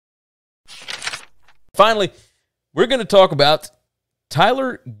finally, we're going to talk about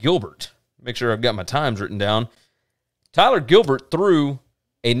Tyler Gilbert. Make sure I've got my times written down. Tyler Gilbert threw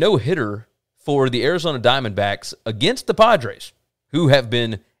a no-hitter for the Arizona Diamondbacks against the Padres, who have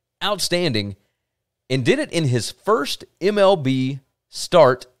been outstanding, and did it in his first MLB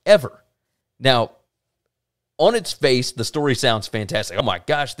start ever. Now, on its face, the story sounds fantastic. Oh my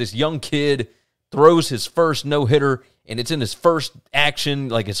gosh, this young kid throws his first no-hitter, and it's in his first action,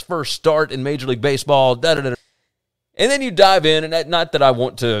 like his first start in Major League Baseball, da-da-da. And then you dive in, and not that I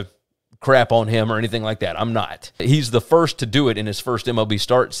want to crap on him or anything like that. I'm not. He's the first to do it in his first MLB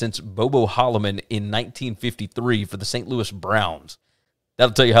start since Bobo Holloman in 1953 for the St. Louis Browns.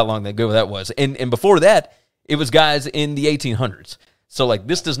 That'll tell you how long ago that was. And before that, it was guys in the 1800s. So, like,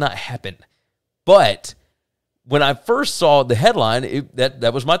 this does not happen. But when I first saw the headline,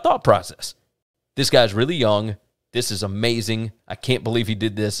 that was my thought process. This guy's really young. This is amazing. I can't believe he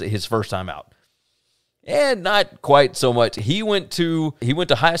did this his first time out. And not quite so much. He went to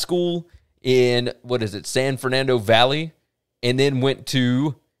high school in, San Fernando Valley, and then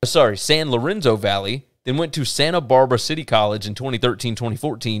San Lorenzo Valley, then went to Santa Barbara City College in 2013,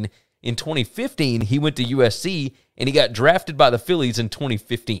 2014. In 2015, he went to USC, and he got drafted by the Phillies in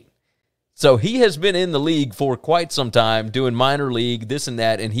 2015. So he has been in the league for quite some time, doing minor league, this and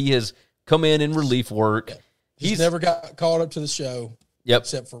that, and he has come in relief work. He's never got called up to the show. Yep.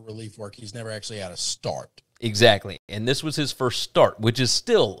 Except for relief work. He's never actually had a start. Exactly. And this was his first start, which is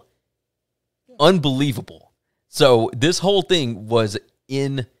still unbelievable. So this whole thing was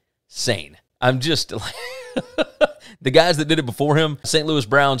insane. I'm just like, the guys that did it before him, St. Louis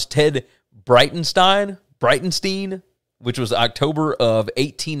Browns, Ted Breitenstein, which was October of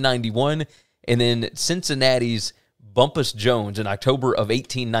 1891, and then Cincinnati's Bumpus Jones in October of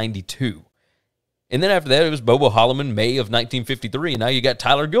 1892. And then after that, it was Bobo Holloman, May of 1953, and now you got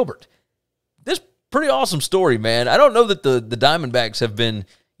Tyler Gilbert. This pretty awesome story, man. I don't know that the Diamondbacks have been,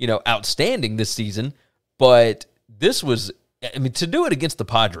 outstanding this season, but this was, to do it against the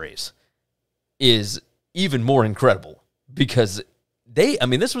Padres is even more incredible because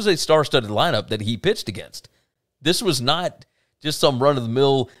this was a star-studded lineup that he pitched against. This was not just some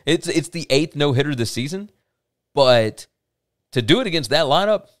run-of-the-mill. It's the 8th no-hitter this season, but to do it against that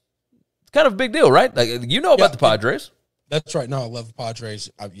lineup, kind of a big deal, right? Like, about the Padres. That's right. No, I love the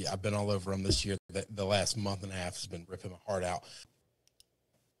Padres. I've been all over them this year. The last month and a half has been ripping my heart out.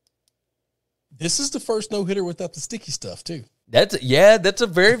 This is the first no-hitter without the sticky stuff, too. That's a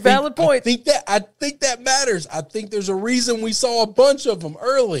very valid point. I think that matters. I think there's a reason we saw a bunch of them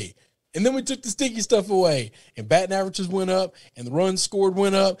early, and then we took the sticky stuff away, and batting averages went up, and the runs scored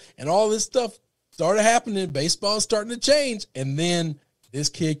went up, and all this stuff started happening. Baseball is starting to change, and then this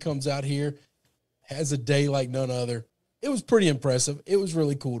kid comes out here, has a day like none other. It was pretty impressive. It was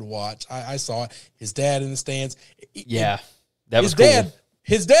really cool to watch. I saw it. His dad in the stands. That was cool.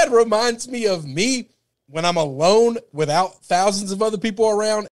 His dad reminds me of me when I'm alone without thousands of other people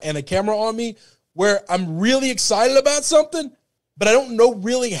around and a camera on me, where I'm really excited about something, but I don't know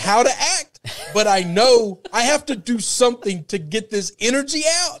really how to act. But I know I have to do something to get this energy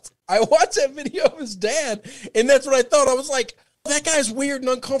out. I watched that video of his dad, and that's what I thought. I was like, that guy's weird and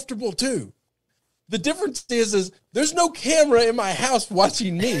uncomfortable too. The difference is there's no camera in my house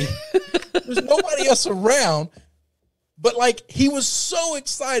watching me. There's nobody else around. But, he was so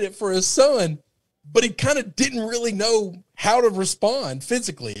excited for his son, but he kind of didn't really know how to respond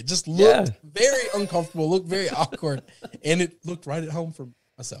physically. It just looked very uncomfortable, looked very awkward, and it looked right at home for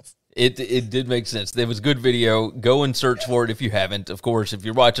myself. It did make sense. There was good video. Go and search for it if you haven't. Of course, if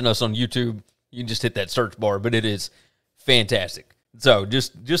you're watching us on YouTube, you can just hit that search bar, but it is fantastic. So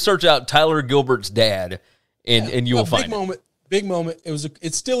just search out Tyler Gilbert's dad, and you will find it. Big moment.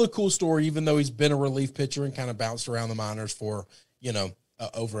 It's still a cool story, even though he's been a relief pitcher and kind of bounced around the minors for,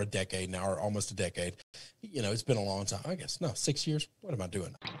 over a decade now, or almost a decade. It's been a long time. I guess, 6 years. What am I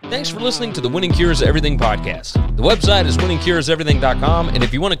doing? Thanks for listening to the Winning Cures Everything podcast. The website is winningcureseverything.com, and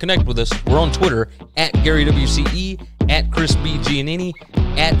if you want to connect with us, we're on Twitter at GaryWCE, at Chris B. Giannini,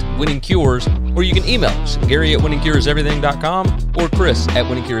 at Winning Cures, or you can email us, Gary at winningcureseverything.com or Chris at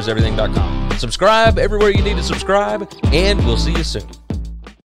winningcureseverything.com. Subscribe everywhere you need to subscribe, and we'll see you soon.